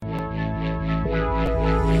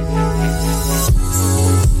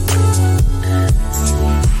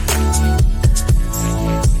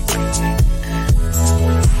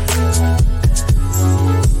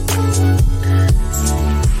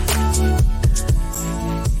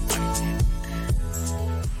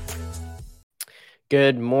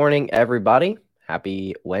Good morning, everybody.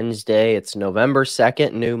 Happy Wednesday. It's November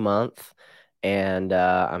 2nd, new month. And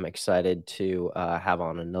I'm excited to have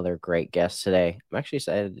on another great guest today. I'm actually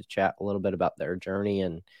excited to chat a little bit about their journey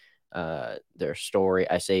and their story.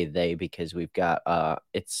 I say they because we've got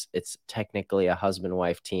it's technically a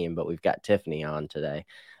husband-wife team, but we've got Tiffany on today.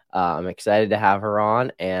 I'm excited to have her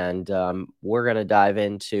on, and we're going to dive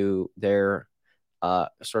into their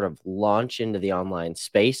sort of launch into the online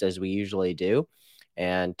space as we usually do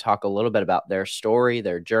and talk a little bit about their story,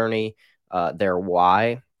 their journey, their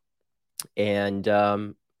why, and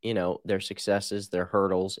their successes, their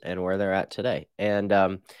hurdles, and where they're at today. And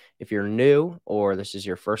if you're new or this is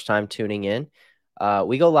your first time tuning in,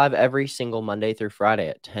 we go live every single Monday through Friday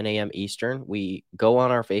at 10 a.m. Eastern. We go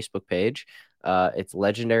on our Facebook page. It's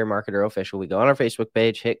Legendary Marketer Official. We go on our Facebook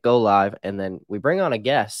page, hit go live, and then we bring on a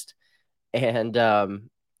guest. And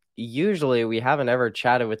usually we haven't ever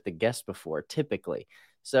chatted with the guest before, typically.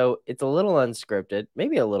 So it's a little unscripted,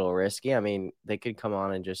 maybe a little risky. I mean, they could come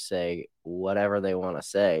on and just say whatever they want to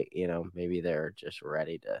say. Maybe they're just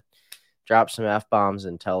ready to drop some F-bombs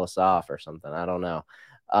and tell us off or something. I don't know.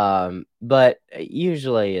 But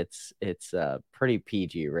usually it's pretty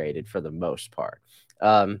PG rated for the most part.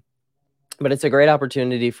 But it's a great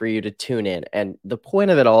opportunity for you to tune in. And the point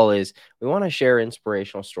of it all is we want to share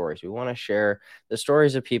inspirational stories. We want to share the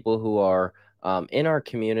stories of people who are in our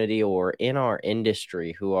community or in our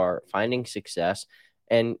industry who are finding success.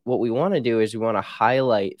 And what we want to do is we want to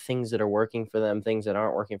highlight things that are working for them, things that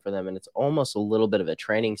aren't working for them. And it's almost a little bit of a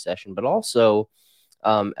training session, but also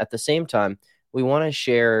at the same time, we want to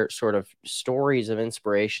share sort of stories of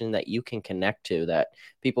inspiration that you can connect to, that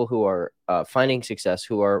people who are finding success,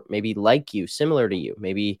 who are maybe like you, similar to you.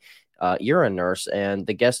 Maybe you're a nurse and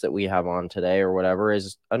the guest that we have on today or whatever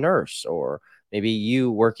is a nurse, or maybe you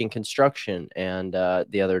work in construction. And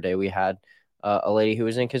the other day we had a lady who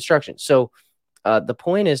was in construction. So the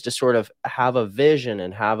point is to sort of have a vision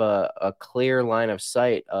and have a clear line of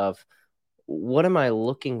sight of what am I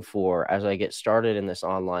looking for as I get started in this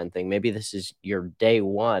online thing? Maybe this is your day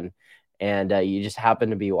one and you just happen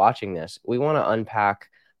to be watching this. We want to unpack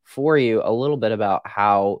for you a little bit about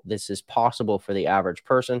how this is possible for the average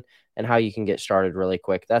person and how you can get started really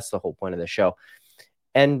quick. That's the whole point of the show.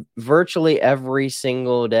 And virtually every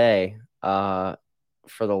single day for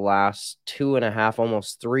the last 2.5,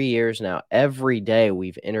 almost 3 years now, every day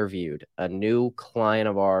we've interviewed a new client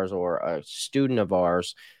of ours or a student of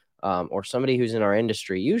ours, or somebody who's in our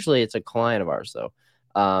industry. Usually it's a client of ours, though.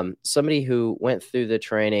 Somebody who went through the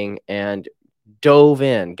training and dove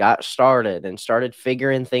in, got started, and started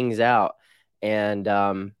figuring things out. And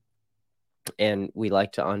we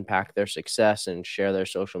like to unpack their success and share their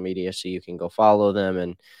social media so you can go follow them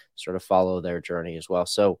and sort of follow their journey as well.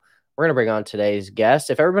 So we're going to bring on today's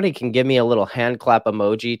guest. If everybody can give me a little hand clap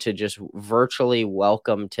emoji to just virtually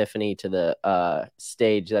welcome Tiffany to the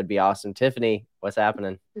stage, that'd be awesome. Tiffany, what's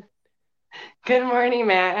happening? Good morning,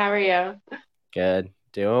 Matt. How are you? Good.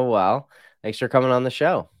 Doing well. Thanks for coming on the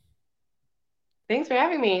show. Thanks for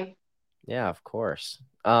having me. Yeah, of course.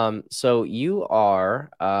 So you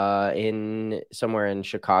are in somewhere in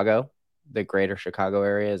Chicago, the greater Chicago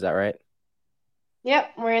area, is that right?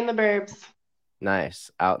 Yep, we're in the burbs.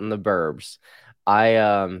 Nice. Out in the burbs.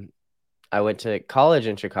 I went to college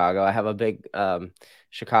in Chicago. I have a big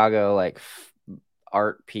Chicago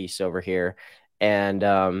art piece over here, and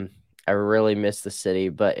I really miss the city,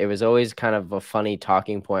 but it was always kind of a funny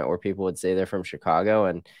talking point where people would say they're from Chicago,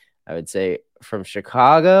 and I would say from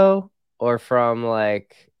Chicago or from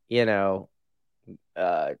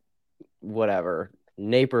uh whatever,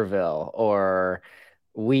 Naperville or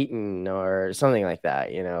Wheaton or something like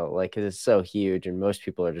that, like 'cause it's so huge and most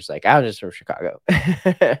people are just like, I'm just from Chicago.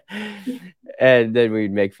 And then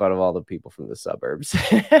we'd make fun of all the people from the suburbs.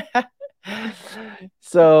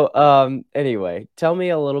 So, anyway, tell me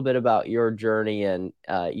a little bit about your journey and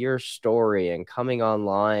your story and coming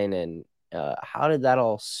online and how did that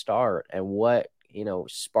all start and what,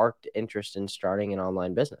 sparked interest in starting an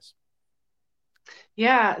online business?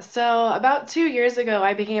 Yeah, so about 2 years ago,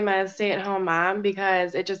 I became a stay-at-home mom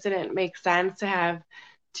because it just didn't make sense to have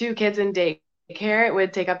two kids in daycare. It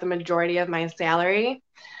would take up the majority of my salary.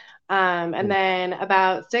 And Hmm. then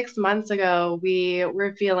about 6 months ago, we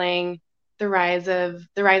were feeling the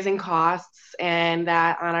rising costs and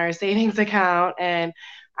that on our savings account. And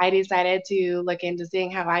I decided to look into seeing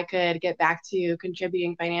how I could get back to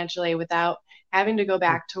contributing financially without having to go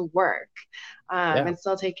back to work, Yeah. and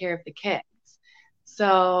still take care of the kids.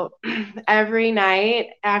 So every night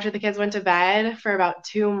after the kids went to bed for about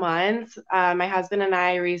 2 months, my husband and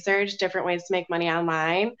I researched different ways to make money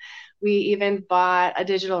online. We even bought a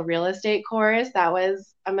digital real estate course. That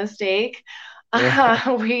was a mistake.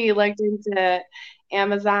 We looked into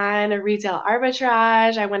Amazon retail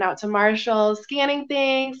arbitrage. I went out to Marshall scanning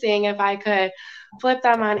things, seeing if I could flip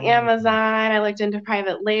them on Amazon. I looked into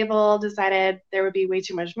private label, decided there would be way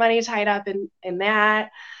too much money tied up in that.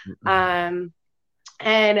 Um,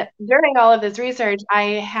 and during all of this research, I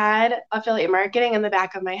had affiliate marketing in the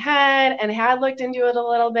back of my head and had looked into it a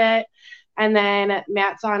little bit. And then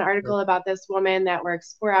Matt saw an article about this woman that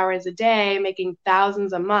works 4 hours a day, making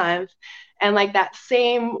thousands a month. And like that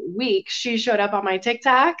same week, she showed up on my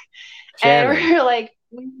TikTok. Shannon. And we were like,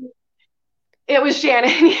 it was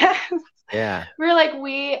Shannon, yes. Yeah. We were like,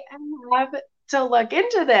 we have to look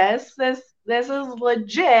into this. This is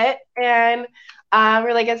legit. And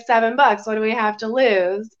we're like, it's $7. What do we have to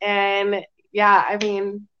lose? And yeah, I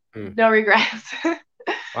mean, no regrets.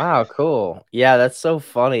 Wow, cool. Yeah, that's so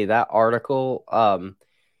funny. That article,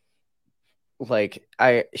 like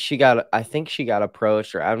I think she got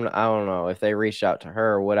approached, or I don't know if they reached out to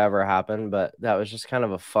her or whatever happened, but that was just kind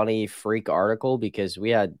of a funny freak article because we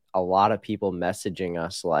had a lot of people messaging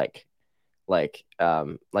us like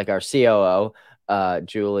our COO,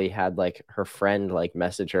 Julie had like her friend like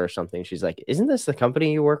message her or something. She's like, "Isn't this the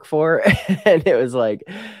company you work for?" And it was like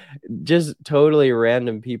just totally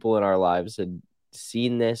random people in our lives had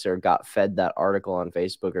seen this or got fed that article on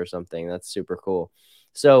Facebook or something. That's super cool.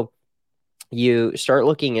 So you start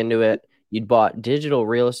looking into it. You'd bought digital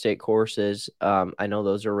real estate courses. I know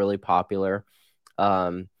those are really popular.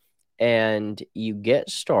 And you get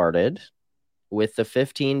started with the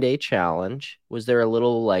 15-day challenge. Was there a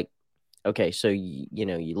little like, okay, so you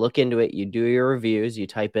look into it, you do your reviews, you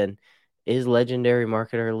type in, is Legendary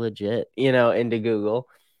Marketer legit, into Google.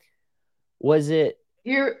 Was it?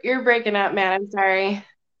 You're breaking up, man. I'm sorry.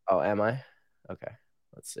 Oh, am I? Okay,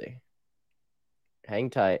 let's see. Hang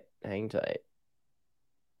tight.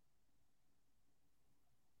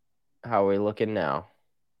 How are we looking now?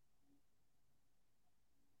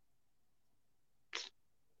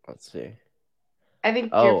 Let's see. I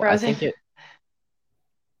think you're I frozen. think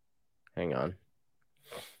hang on.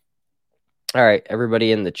 All right,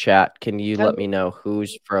 everybody in the chat, can you let me know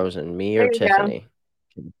who's frozen, me or Tiffany?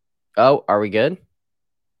 Oh, are we good?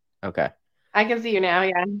 Okay. I can see you now,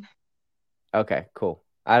 yeah. Okay, cool.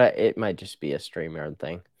 It might just be a StreamYard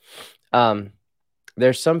thing.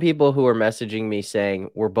 There's some people who are messaging me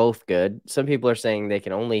saying we're both good. Some people are saying they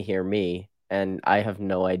can only hear me, and I have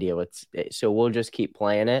no idea so we'll just keep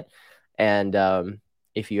playing it. And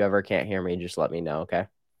if you ever can't hear me, just let me know, okay?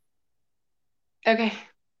 Okay.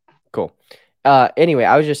 Cool. Anyway,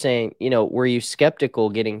 I was just saying, were you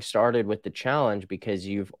skeptical getting started with the challenge because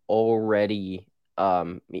you've already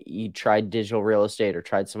you tried digital real estate or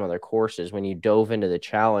tried some other courses? When you dove into the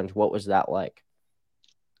challenge, what was that like?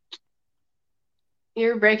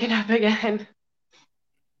 You're breaking up again.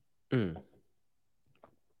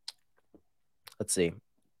 Let's see.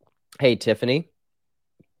 Hey, Tiffany.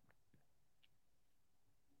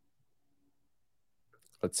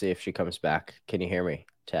 Let's see if she comes back. Can you hear me?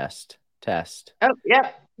 Test. Oh,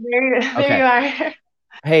 yep. There you are.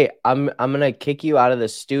 Hey, I'm gonna kick you out of the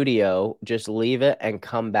studio. Just leave it and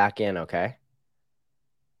come back in, okay?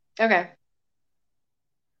 Okay.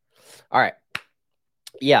 All right.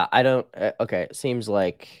 Yeah, I don't. Okay, it seems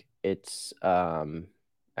like it's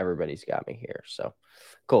everybody's got me here. So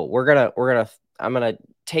cool. I'm gonna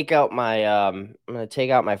take out my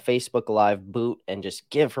Facebook Live boot and just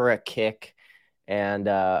give her a kick, and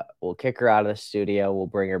we'll kick her out of the studio. We'll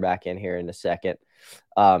bring her back in here in a second.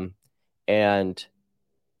 And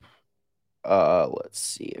let's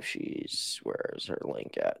see if where's her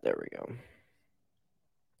link at? There we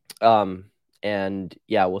go. And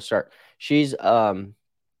yeah, we'll start. She's oh,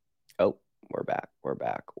 we're back.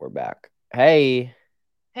 Hey.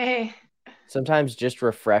 Sometimes just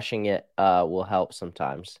refreshing it will help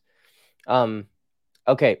sometimes.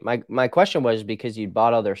 Okay, my question was, because you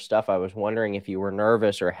bought other stuff, I was wondering if you were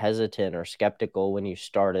nervous or hesitant or skeptical when you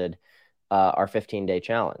started our 15-day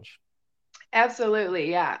challenge.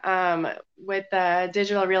 Absolutely, yeah. With the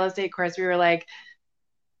digital real estate course, we were like,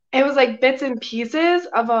 it was like bits and pieces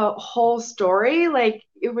of a whole story. Like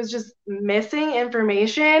it was just missing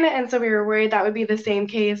information. And so we were worried that would be the same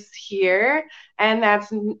case here. And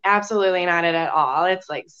that's absolutely not it at all. It's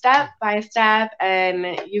like step by step,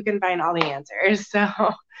 and you can find all the answers. So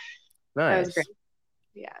nice. That was great.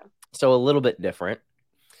 Yeah. So a little bit different.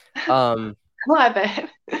 A lot bit.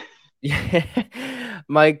 Yeah.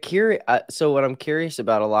 So what I'm curious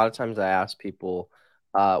about, a lot of times I ask people,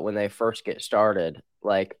 when they first get started.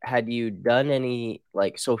 Like, had you done any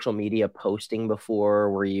like social media posting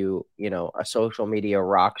before? Were you, a social media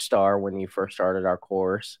rock star when you first started our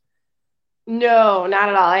course? No, not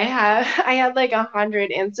at all. I had like 100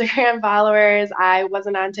 Instagram followers. I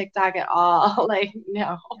wasn't on TikTok at all. Like,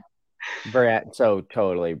 no. So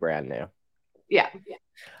totally brand new. Yeah.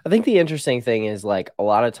 I think the interesting thing is like a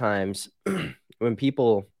lot of times when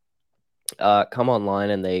people come online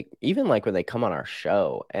and they even like when they come on our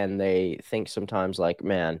show and they think sometimes like,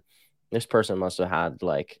 man, this person must have had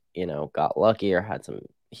like, got lucky or had some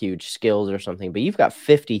huge skills or something, but you've got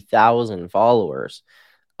 50,000 followers.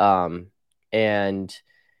 Um, and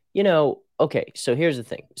okay, so here's the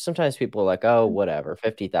thing. Sometimes people are like, oh, whatever,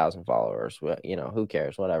 50,000 followers, who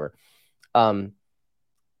cares, whatever. Um,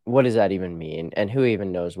 what does that even mean? And who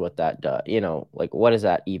even knows what that does? Like, what does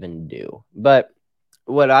that even do? But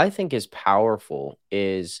what I think is powerful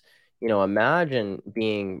is, imagine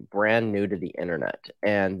being brand new to the internet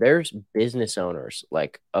and there's business owners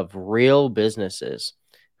like of real businesses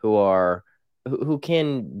who are who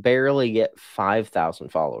can barely get 5,000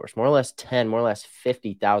 followers, more or less 10, more or less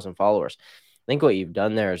 50,000 followers. I think what you've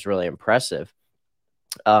done there is really impressive.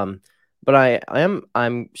 Um, but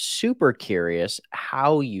I'm super curious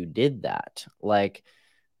how you did that. Like,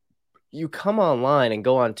 you come online and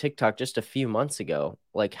go on TikTok just a few months ago.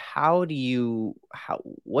 Like,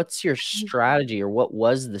 what's your strategy, or what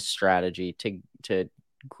was the strategy to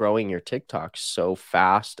growing your TikTok so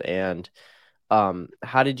fast? And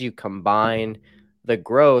how did you combine the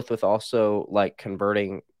growth with also like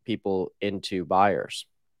converting people into buyers?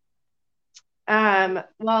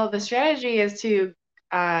 Well, the strategy is to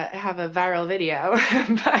have a viral video,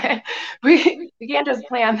 but we can't just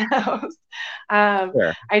plan those.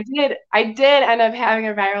 Sure. I did end up having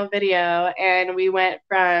a viral video, and we went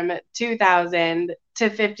from 2,000 to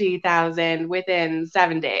 50,000 within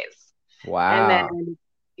 7 days. And Wow. then,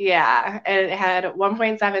 yeah, it had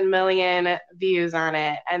 1.7 million views on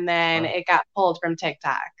it, and then Oh, it got pulled from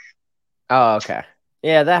TikTok. okay.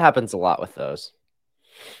 Yeah, that happens a lot with those.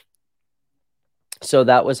 So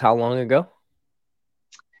that was how long ago?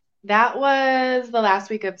 That was the last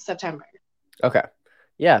week of September. Okay.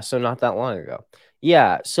 Yeah, so not that long ago.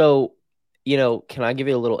 Yeah, so can I give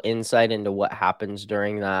you a little insight into what happens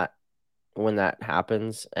during that when that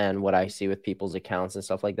happens and what I see with people's accounts and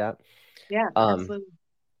stuff like that? Yeah, Um, absolutely.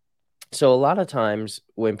 so a lot of times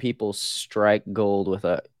when people strike gold with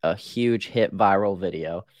a huge hit viral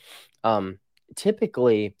video, um,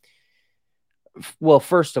 typically, well,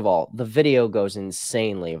 first of all, the video goes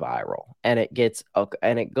insanely viral and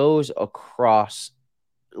it goes across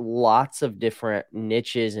lots of different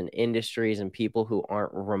niches and industries, and people who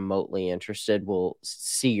aren't remotely interested will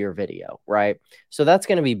see your video, right? So that's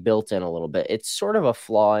going to be built in a little bit. It's sort of a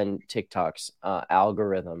flaw in TikTok's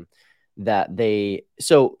algorithm that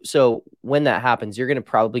so when that happens, you're going to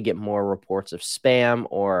probably get more reports of spam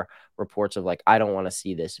or reports of like, I don't want to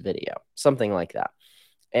see this video, something like that.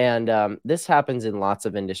 And this happens in lots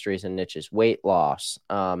of industries and niches. Weight loss,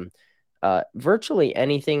 virtually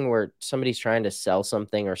anything where somebody's trying to sell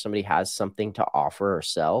something or somebody has something to offer or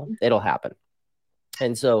sell, it'll happen.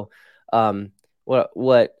 And so,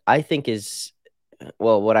 what I think is,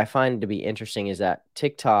 well, what I find to be interesting is that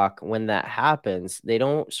TikTok, when that happens, they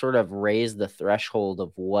don't sort of raise the threshold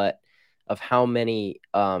of how many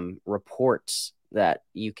reports that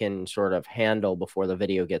you can sort of handle before the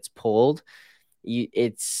video gets pulled.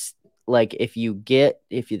 It's like if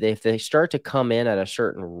they start to come in at a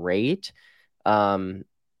certain rate, um,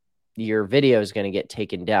 your video is going to get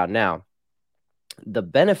taken down. Now, the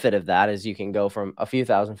benefit of that is you can go from a few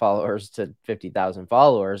thousand followers to 50,000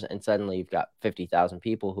 followers, and suddenly you've got 50,000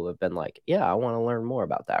 people who have been like, yeah, I want to learn more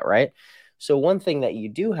about that, right? So one thing that you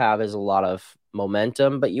do have is a lot of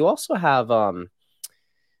momentum, but you also have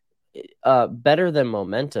better than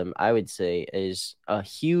momentum, I would say, is a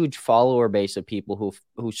huge follower base of people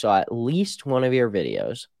who saw at least one of your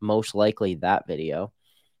videos, most likely that video.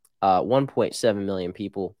 1.7 million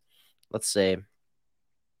people. Let's say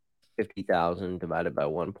 50,000 divided by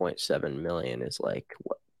 1.7 million is like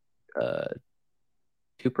what,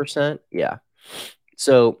 2%? Yeah.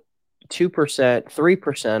 So 2%,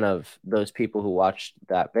 3% of those people who watched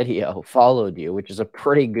that video followed you, which is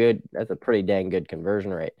that's a pretty dang good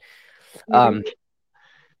conversion rate. Um,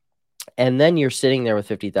 and then you're sitting there with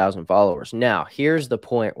 50,000 followers. Now, here's the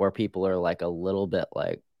point where people are like a little bit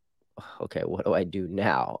like, okay, what do I do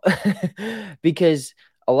now? Because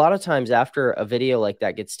a lot of times after a video like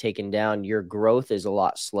that gets taken down, your growth is a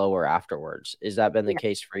lot slower afterwards. Has that been the Yeah.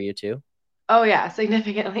 case for you too? Oh yeah,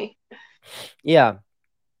 significantly. Yeah.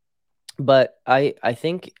 But I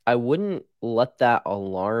think I wouldn't let that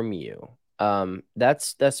alarm you.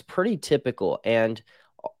 That's pretty typical, and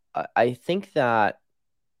I think that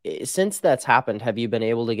since that's happened, have you been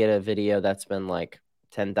able to get a video that's been like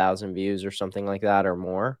 10,000 views or something like that or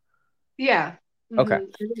more? Yeah. Okay. I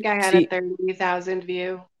think I had a See, 30,000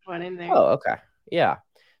 view one in there. oh, okay. Yeah.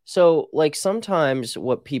 So like sometimes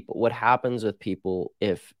what happens with people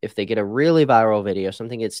if they get a really viral video,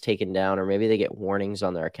 something gets taken down or maybe they get warnings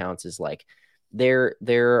on their accounts is like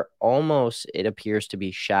they're almost, it appears to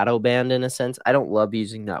be shadow banned in a sense. I don't love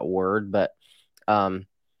using that word, but um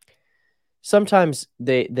sometimes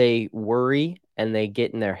they worry and they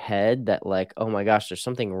get in their head that like, oh my gosh, there's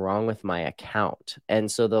something wrong with my account,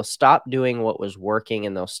 and so they'll stop doing what was working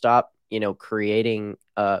and they'll stop, creating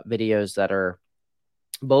videos that are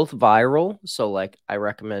both viral. So like I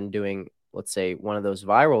recommend doing, let's say, one of those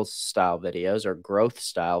viral style videos or growth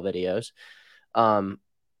style videos, um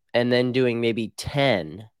and then doing maybe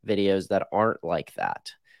 10 videos that aren't like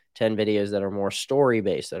that. 10 videos that are more story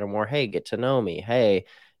based, that are more, hey, get to know me, hey,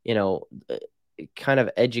 you know uh, kind of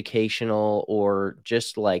educational, or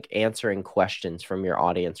just like answering questions from your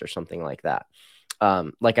audience or something like that.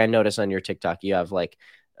 Like I noticed on your TikTok, you have like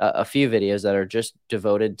a few videos that are just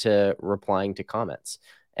devoted to replying to comments.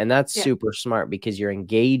 And that's Yeah. super smart because you're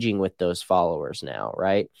engaging with those followers now,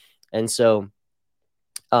 right? And so,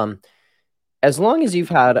 um, as long as you've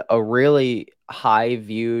had a really high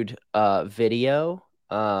viewed video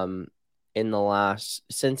in the last,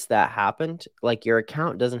 since that happened, like your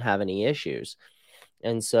account doesn't have any issues.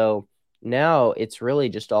 And so now it's really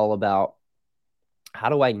just all about, how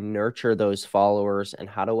do I nurture those followers and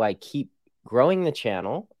how do I keep growing the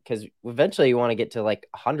channel? Because eventually you want to get to like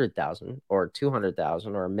 100,000 or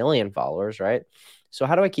 200,000 or a million followers, right? So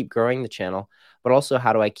how do I keep growing the channel? But also,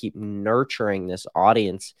 how do I keep nurturing this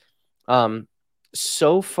audience? Um,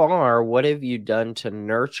 so far, what have you done to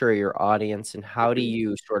nurture your audience, and how do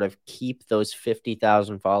you sort of keep those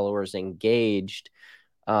 50,000 followers engaged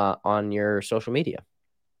on your social media?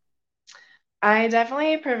 I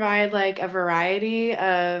definitely provide like a variety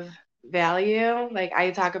of value. Like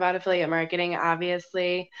I talk about affiliate marketing,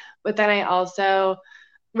 obviously, but then I also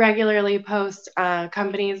regularly post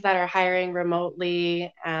companies that are hiring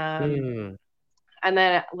remotely. Hmm. And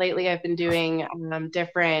then lately, I've been doing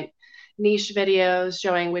different niche videos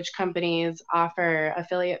showing which companies offer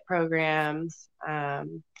affiliate programs. I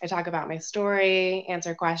talk about my story,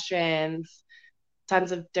 answer questions,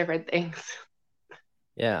 tons of different things.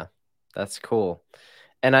 Yeah, that's cool.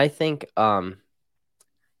 And I think,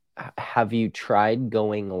 have you tried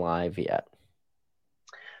going live yet?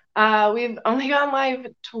 We've only gone live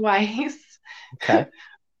twice. Okay.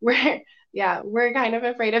 we're yeah, we're kind of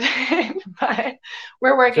afraid of it, but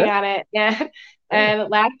we're working Sure. on it. Yeah. And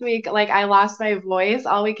last week, like I lost my voice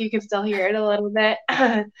all week. You can still hear it a little bit.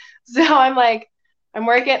 So I'm like, I'm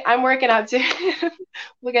working up to it.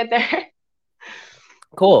 We'll get there.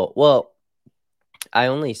 Cool. Well, I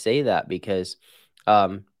only say that because,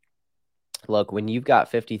 um, look, when you've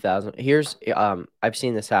got 50,000, here's, I've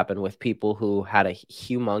seen this happen with people who had a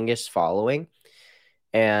humongous following,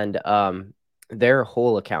 and their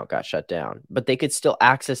whole account got shut down, but they could still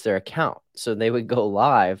access their account. So they would go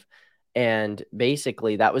live, and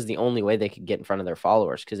basically that was the only way they could get in front of their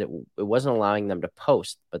followers, because it wasn't allowing them to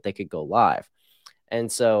post, but they could go live. And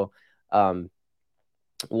so, um,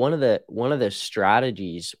 one of the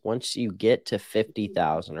strategies, once you get to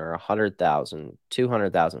 50,000 or 100,000,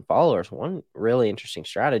 200,000 followers, one really interesting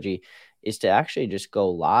strategy is to actually just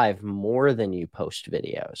go live more than you post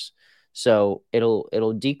videos. So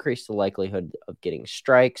it'll decrease the likelihood of getting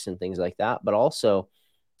strikes and things like that. But also,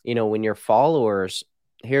 when your followers,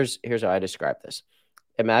 here's how I describe this.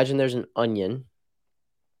 Imagine there's an onion,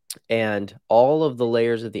 and all of the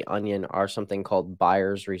layers of the onion are something called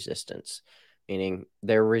buyer's resistance, meaning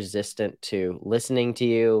they're resistant to listening to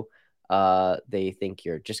you. They think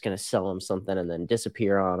you're just going to sell them something and then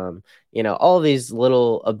disappear on them. All these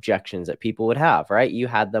little objections that people would have, right? You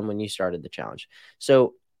had them when you started the challenge.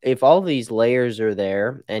 So if all these layers are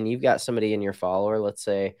there and you've got somebody in your follower, let's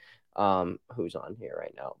say, who's on here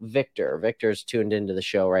right now? Victor's tuned into the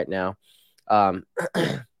show right now. Um,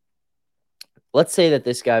 let's say that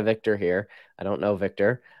this guy Victor here, I don't know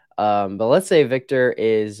Victor, but let's say Victor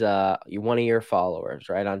is one of your followers,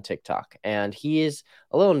 right, on TikTok, and he is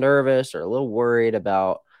a little nervous or a little worried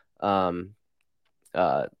about um,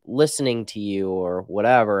 listening to you or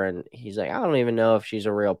whatever, and he's like, I don't even know if she's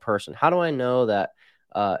a real person. How do I know that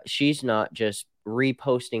she's not just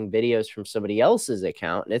reposting videos from somebody else's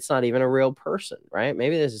account and it's not even a real person, right?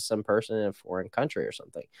 Maybe this is some person in a foreign country or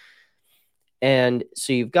something. And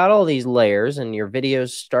so you've got all these layers and your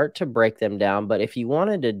videos start to break them down. But if you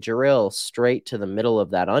wanted to drill straight to the middle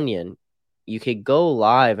of that onion, you could go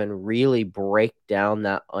live and really break down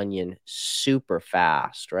that onion super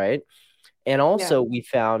fast, right? And Yeah. also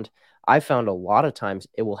I found a lot of times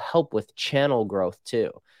it will help with channel growth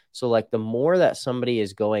too. So like the more that somebody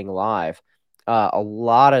is going live, a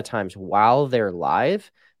lot of times while they're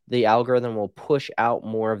live, the algorithm will push out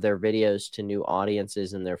more of their videos to new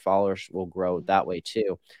audiences and their followers will grow that way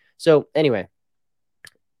too. So anyway,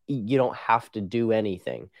 you don't have to do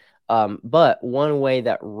anything. But one way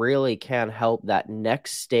that really can help that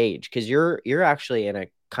next stage, because you're actually in a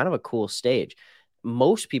kind of a cool stage.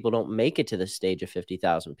 Most people don't make it to the stage of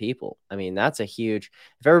 50,000 people. I mean, that's a huge.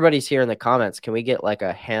 If everybody's here in the comments, can we get like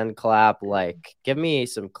a hand clap? Like, give me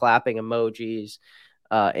some clapping emojis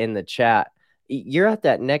in the chat. You're at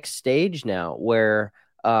that next stage now where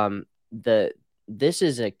the this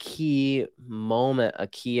is a key moment, a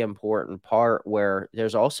key important part where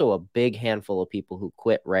there's also a big handful of people who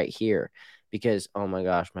quit right here because, oh my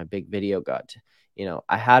gosh, my big video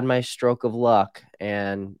I had my stroke of luck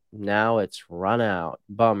and now it's run out.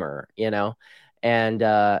 Bummer, and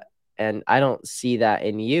I don't see that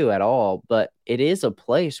in you at all, but it is a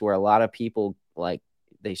place where a lot of people like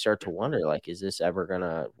they start to wonder like is this ever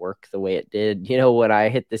gonna work the way it did when I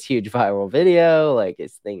hit this huge viral video? Like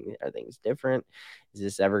are things different? Is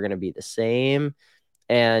this ever going to be the same?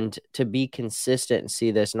 And to be consistent and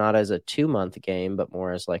see this not as a 2-month game but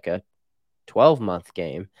more as like a 12-month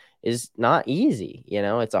game is not easy.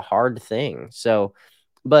 It's a hard thing. So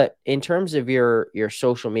but in terms of your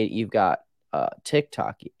social media, you've got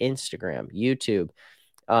TikTok, Instagram, YouTube.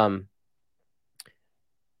 um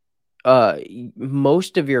uh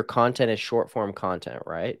Most of your content is short form content,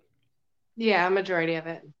 right? Yeah, majority of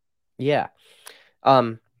it. Yeah.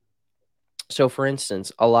 um So for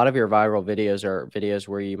instance, a lot of your viral videos are videos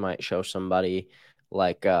where you might show somebody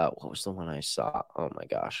like what was the one I saw? Oh my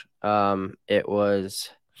gosh. It was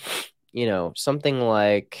something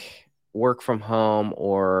like work from home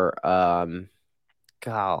or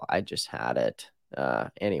God, I just had it.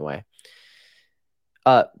 Anyway,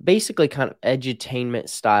 basically kind of edutainment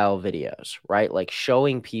style videos, right? Like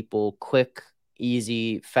showing people quick,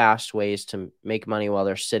 easy, fast ways to make money while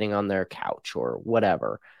they're sitting on their couch or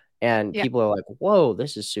whatever. And Yeah. people are like, whoa,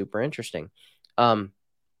 this is super interesting. Um,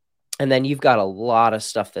 and then you've got a lot of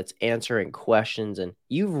stuff that's answering questions, and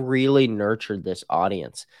you've really nurtured this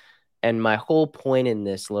audience. And my whole point in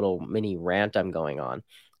this little mini rant I'm going on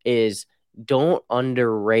is don't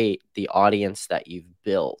underrate the audience that you've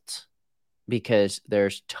built because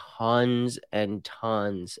there's tons and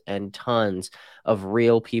tons and tons of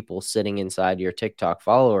real people sitting inside your TikTok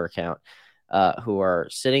follower account who are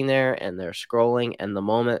sitting there and they're scrolling. And the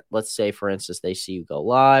moment, let's say, for instance, they see you go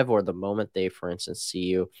live, or the moment they, for instance, see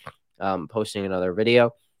you posting another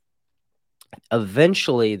video,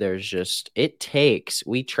 eventually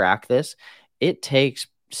we track this, it takes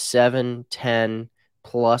 7, 10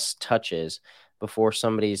 plus touches before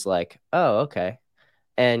somebody's like, oh, okay.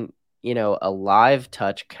 And a live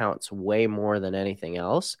touch counts way more than anything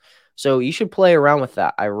else. So you should play around with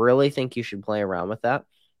that. I really think you should play around with that.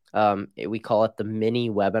 We call it the mini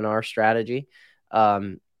webinar strategy.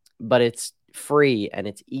 But it's free and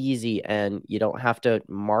it's easy and you don't have to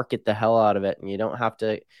market the hell out of it and you don't have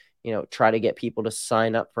to, try to get people to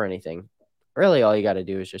sign up for anything. Really, all you got to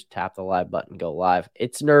do is just tap the live button, go live.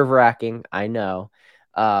 It's nerve-wracking, I know.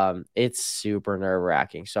 It's super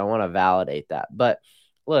nerve-wracking. So I want to validate that. But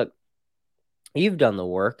look, you've done the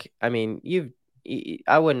work. I mean,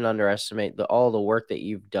 I wouldn't underestimate all the work that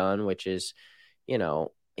you've done, which is,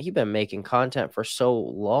 you've been making content for so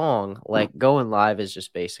long. Like going live is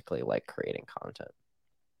just basically like creating content.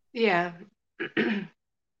 Yeah.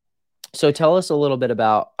 So tell us a little bit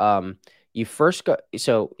about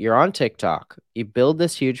so you're on TikTok, you build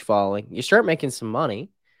this huge following, you start making some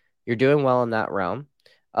money, you're doing well in that realm.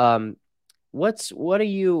 Um, what are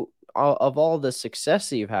you of all the success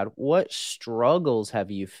that you've had, what struggles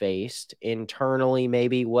have you faced internally,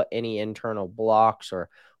 maybe what any internal blocks or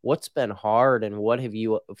what's been hard and what have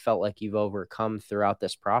you felt like you've overcome throughout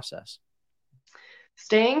this process?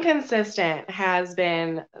 Staying consistent has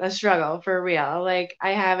been a struggle for real. Like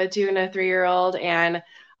I have a 2 and a 3-year-old and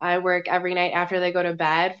I work every night after they go to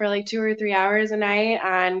bed for like 2 or 3 hours a night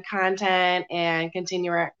on content and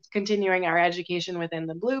continuing our education within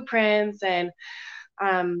the blueprints and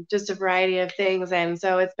just a variety of things. And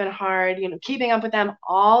so it's been hard, keeping up with them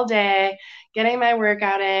all day, getting my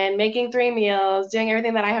workout in, making 3 meals, doing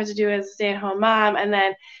everything that I have to do as a stay at home mom. And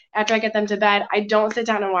then after I get them to bed, I don't sit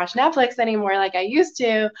down and watch Netflix anymore like I used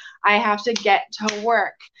to. I have to get to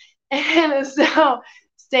work. And so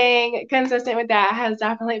staying consistent with that has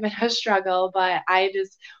definitely been a struggle. But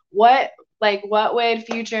what, what would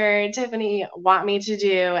future Tiffany want me to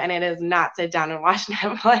do? And it is not sit down and watch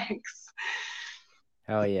Netflix.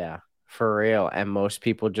 Hell yeah, for real. And most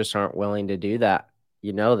people just aren't willing to do that.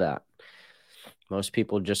 You know that. Most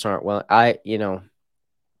people just aren't willing.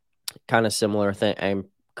 Kind of similar thing. And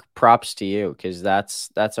props to you because that's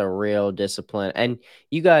a real discipline. And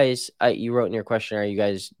you guys, you wrote in your questionnaire, you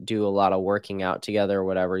guys do a lot of working out together or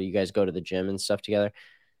whatever. You guys go to the gym and stuff together.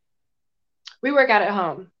 We work out at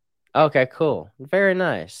home. Okay, cool. Very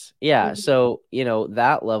nice. Yeah. Mhm. So,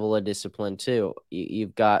 that level of discipline too,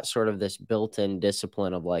 you've got sort of this built-in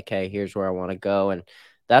discipline of like, hey, here's where I want to go. And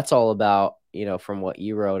that's all about, from what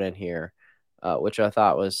you wrote in here, which I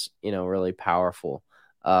thought was, really powerful.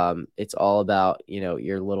 It's all about,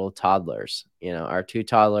 your little toddlers. Our two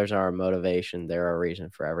toddlers are our motivation. They're our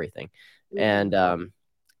reason for everything. And Mhm.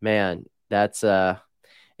 man, that's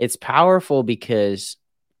it's powerful because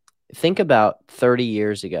think about 30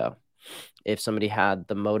 years ago if somebody had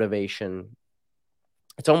the motivation.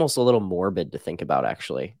 It's almost a little morbid to think about,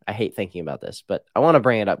 actually. I hate thinking about this, but I want to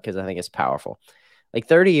bring it up because I think it's powerful. Like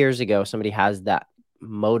 30 years ago, somebody has that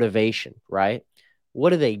motivation, right? What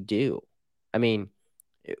do? I mean,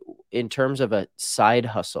 in terms of a side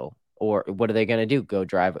hustle, or what are they going to do? Go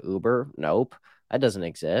drive Uber? Nope, that doesn't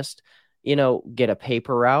exist. Get a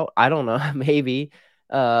paper route? I don't know, maybe.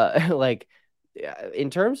 Like, in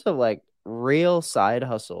terms of like real side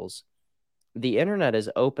hustles, the internet has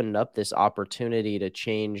opened up this opportunity to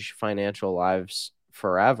change financial lives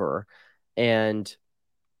forever. And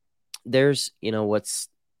what's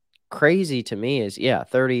crazy to me is, yeah,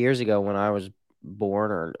 30 years ago when I was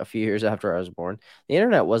born, or a few years after I was born, the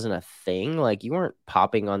internet wasn't a thing. Like, you weren't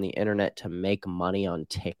popping on the internet to make money on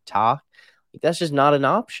TikTok. Like, that's just not an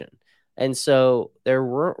option. And so there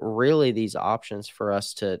weren't really these options for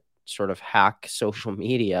us to sort of hack social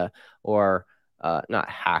media, or not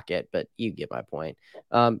hack it, but you get my point.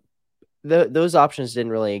 Um, those options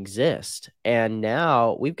didn't really exist. And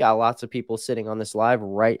now we've got lots of people sitting on this live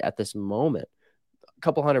right at this moment, a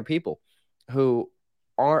couple hundred people who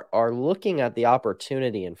are looking at the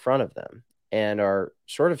opportunity in front of them and are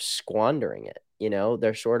sort of squandering it.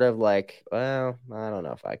 They're sort of like, well, I don't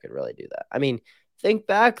know if I could really do that. I mean, think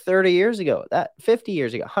back 30 years ago, that 50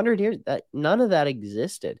 years ago, 100 years, that none of that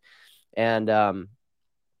existed. And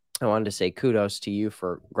I wanted to say kudos to you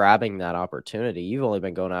for grabbing that opportunity. You've only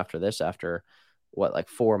been going after this after what, like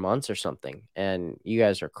 4 months or something, and you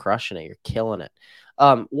guys are crushing it. You're killing it.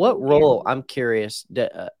 What Thank role? you. I'm curious.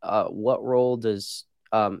 What role does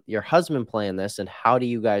your husband play in this, and how do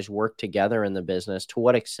you guys work together in the business? To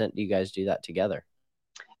what extent do you guys do that together?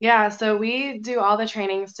 Yeah, so we do all the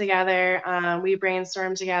trainings together. We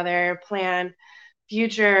brainstorm together, plan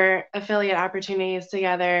future affiliate opportunities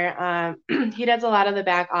together. He does a lot of the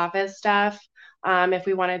back office stuff. If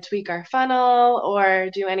we want to tweak our funnel or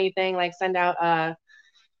do anything like send out a,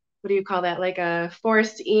 what do you call that, like a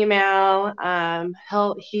forced email,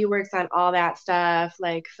 he works on all that stuff,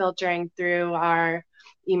 like filtering through our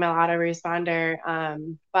email autoresponder.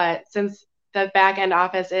 But since the back end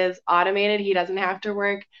office is automated, he doesn't have to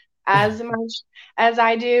work as much as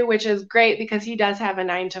I do, which is great because he does have a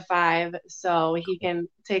 9 to 5, so he can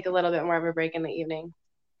take a little bit more of a break in the evening.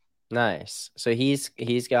 Nice. So he's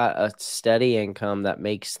got a steady income that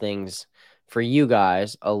makes things for you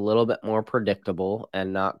guys a little bit more predictable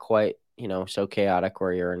and not quite, so chaotic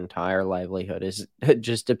where your entire livelihood is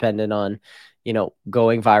just dependent on,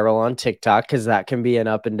 going viral on TikTok, because that can be an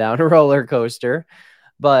up and down roller coaster.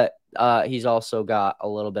 But he's also got a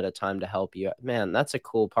little bit of time to help you. Man, that's a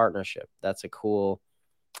cool partnership. That's a cool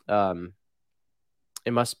um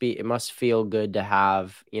it must feel good to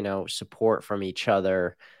have, support from each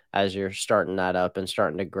other as you're starting that up and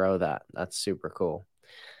starting to grow that. That's super cool.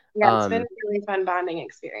 Yeah, it's been a um really fun bonding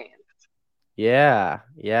experience. yeah,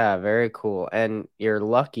 yeah, very cool. And you're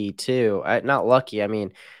lucky too. Not lucky, I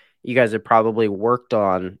mean, you guys have probably worked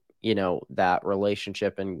on, that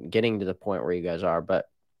relationship and getting to the point where you guys are, but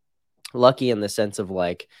lucky in the sense of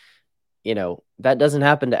like, that doesn't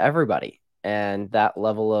happen to everybody. And that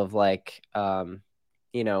level of like,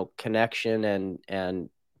 connection and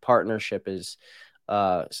partnership is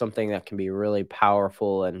something that can be really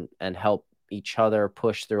powerful and help each other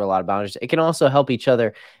push through a lot of boundaries. It can also help each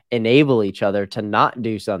other enable each other to not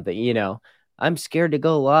do something. I'm scared to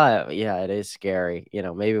go live. Yeah, it is scary.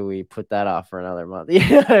 Maybe we put that off for another month. You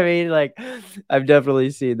know what I mean? Like, I've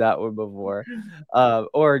definitely seen that one before.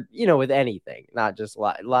 Or, with anything, not just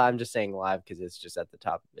live. I'm just saying live because it's just at the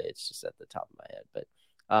top. It's just at the top of my head.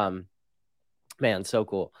 But Man, so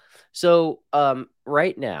cool. So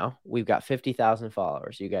right now we've got 50,000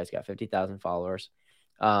 followers. You guys got 50,000 followers.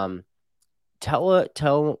 Um,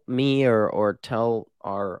 tell me or tell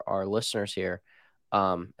our listeners here,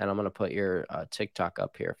 and I'm gonna put your TikTok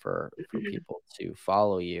up here for people to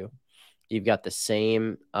follow you. You've got the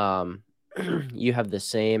same you have the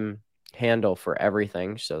same handle for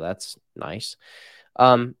everything, so that's nice.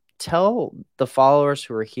 Tell the followers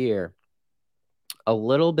who are here a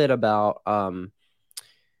little bit about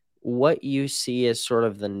what you see as sort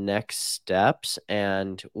of the next steps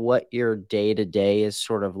and what your day to day is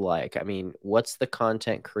sort of like. I mean, what's the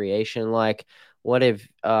content creation like? What if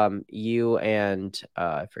you and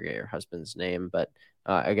I forget your husband's name, but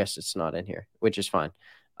I guess it's not in here, which is fine.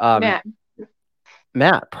 Matt.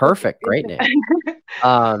 Matt, perfect, great name.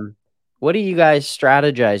 What are you guys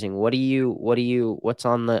strategizing? What's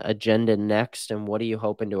on the agenda next, and what are you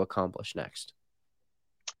hoping to accomplish next?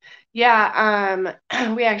 Yeah,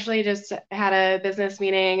 we actually just had a business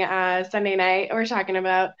meeting Sunday night. We're talking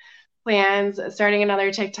about plans, starting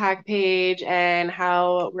another TikTok page, and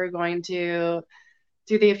how we're going to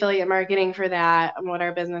do the affiliate marketing for that, and what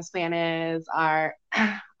our business plan is. Our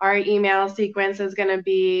email sequence is going to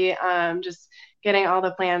be just getting all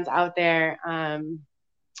the plans out there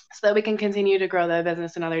so that we can continue to grow the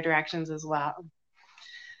business in other directions as well.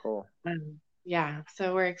 Cool. Yeah,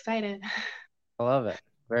 so we're excited. I love it.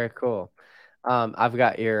 Very cool. I've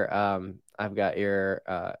got your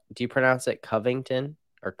do you pronounce it Covington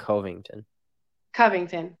or Covington?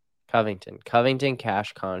 Covington. Covington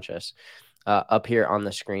Cash Conscious up here on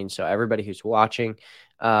the screen. So everybody who's watching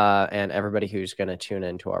and everybody who's going to tune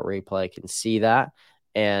into our replay can see that.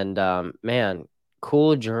 And man,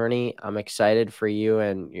 cool journey. I'm excited for you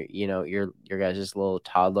and your guys' little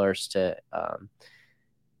toddlers to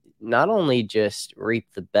not only just reap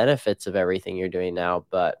the benefits of everything you're doing now,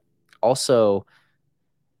 but also,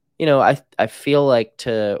 I feel like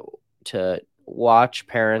to watch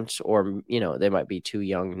parents, or they might be too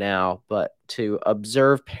young now, but to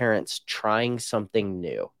observe parents trying something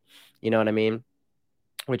new, you know what I mean?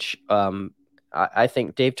 Which I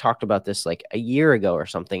think Dave talked about this like a year ago or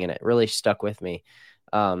something, and it really stuck with me.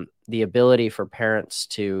 The ability for parents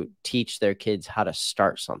to teach their kids how to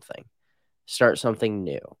start something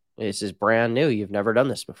new. This is brand new. You've never done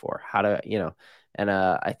this before. How to, and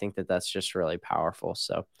I think that that's just really powerful.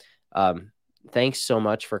 So, thanks so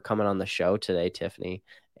much for coming on the show today, Tiffany.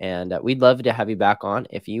 And we'd love to have you back on.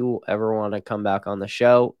 If you ever want to come back on the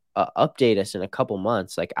show, update us in a couple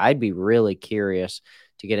months. Like, I'd be really curious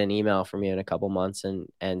to get an email from you in a couple months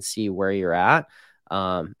and see where you're at.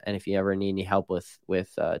 And if you ever need any help with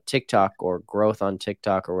TikTok or growth on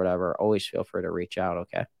TikTok or whatever, always feel free to reach out.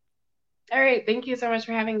 Okay. All right. Thank you so much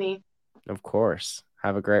for having me. Of course.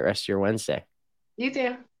 Have a great rest of your Wednesday. You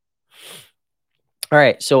too. All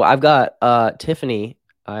right. So I've got Tiffany.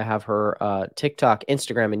 I have her TikTok,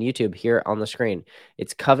 Instagram, and YouTube here on the screen.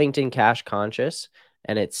 It's Covington Cash Conscious,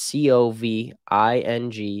 and it's Covington.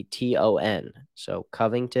 So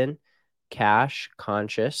Covington Cash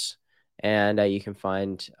Conscious. And you can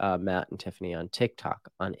find Matt and Tiffany on TikTok,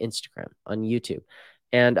 on Instagram, on YouTube.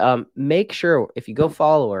 And make sure if you go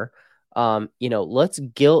follow her, let's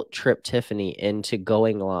guilt trip Tiffany into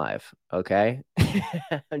going live. Okay.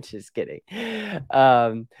 I'm just kidding.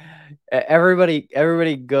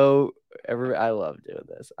 Everybody go. I love doing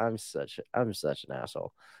this. I'm such an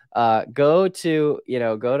asshole. Go to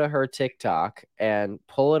her TikTok and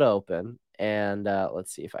pull it open. And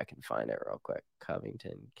let's see if I can find it real quick.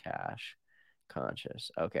 Covington Cash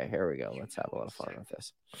Conscious. Okay, here we go. Let's have a lot of fun with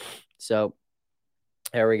this. So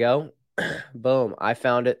there we go. Boom. I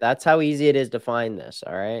found it. That's how easy it is to find this.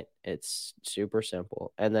 All right. It's super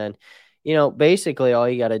simple. And then, basically all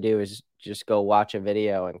you got to do is just go watch a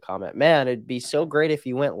video and comment. Man, it'd be so great if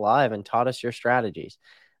you went live and taught us your strategies.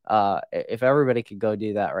 If everybody could go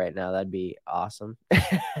do that right now, that'd be awesome.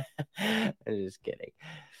 I'm just kidding.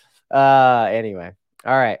 Anyway.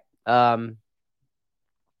 All right.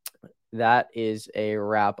 That is a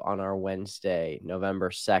wrap on our Wednesday, November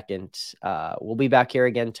 2nd. We'll be back here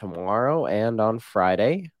again tomorrow and on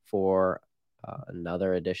Friday for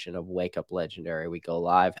another edition of Wake Up Legendary. We go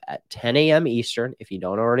live at 10 a.m. Eastern. If you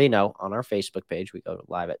don't already know, on our Facebook page, we go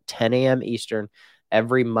live at 10 a.m. Eastern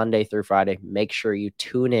every Monday through Friday. Make sure you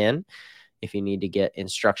tune in. If you need to get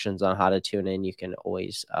instructions on how to tune in, you can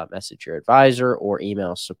always message your advisor or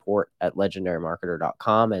email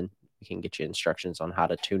support@legendarymarketer.com, and we can get you instructions on how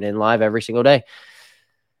to tune in live every single day.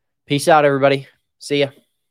 Peace out, everybody. See ya.